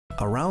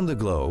Around the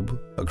globe,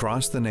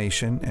 across the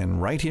nation,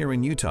 and right here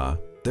in Utah,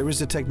 there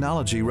is a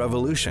technology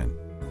revolution.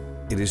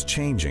 It is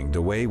changing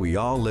the way we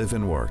all live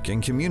and work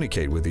and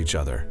communicate with each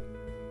other.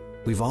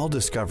 We've all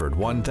discovered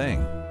one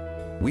thing: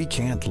 we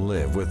can't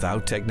live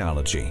without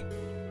technology.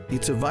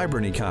 It's a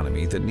vibrant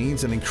economy that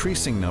needs an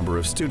increasing number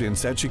of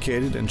students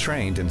educated and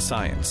trained in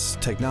science,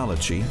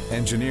 technology,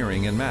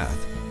 engineering, and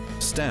math,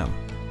 STEM.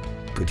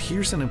 But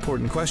here's an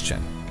important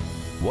question.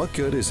 What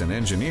good is an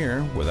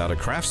engineer without a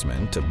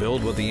craftsman to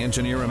build what the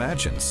engineer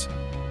imagines?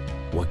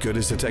 What good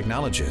is a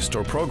technologist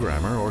or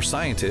programmer or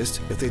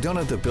scientist if they don't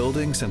have the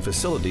buildings and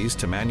facilities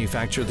to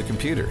manufacture the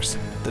computers,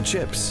 the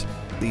chips,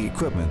 the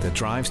equipment that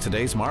drives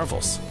today's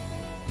marvels?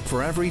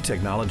 For every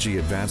technology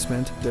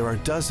advancement, there are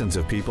dozens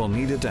of people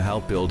needed to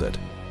help build it,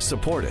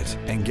 support it,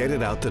 and get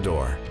it out the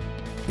door.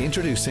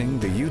 Introducing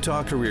the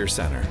Utah Career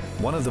Center,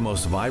 one of the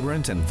most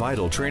vibrant and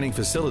vital training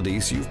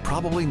facilities you've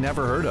probably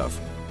never heard of.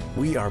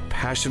 We are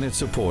passionate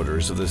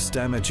supporters of the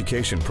STEM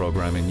education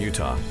program in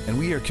Utah, and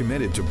we are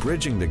committed to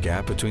bridging the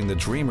gap between the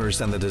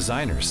dreamers and the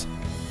designers,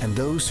 and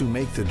those who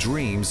make the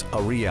dreams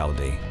a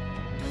reality.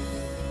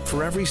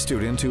 For every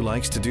student who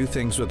likes to do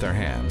things with their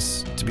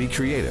hands, to be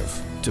creative,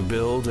 to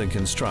build and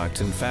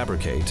construct and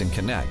fabricate and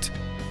connect,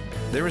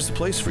 there is a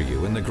place for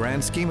you in the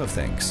grand scheme of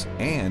things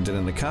and in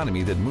an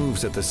economy that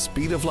moves at the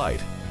speed of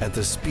light, at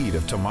the speed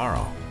of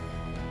tomorrow.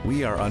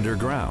 We are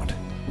underground,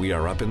 we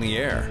are up in the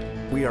air,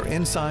 we are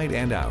inside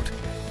and out,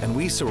 and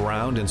we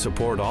surround and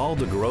support all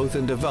the growth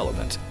and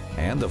development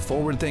and the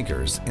forward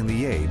thinkers in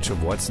the age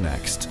of what's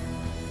next.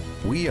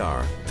 We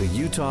are the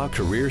Utah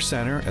Career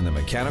Center and the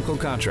Mechanical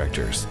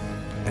Contractors,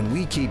 and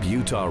we keep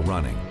Utah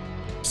running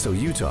so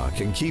Utah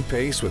can keep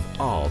pace with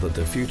all that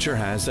the future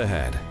has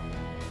ahead.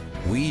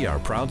 We are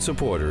proud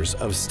supporters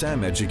of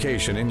STEM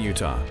education in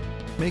Utah,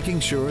 making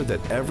sure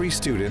that every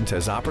student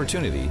has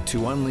opportunity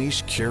to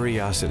unleash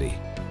curiosity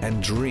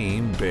and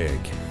dream big.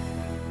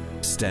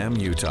 STEM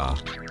Utah.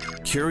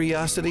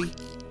 Curiosity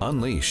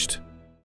unleashed.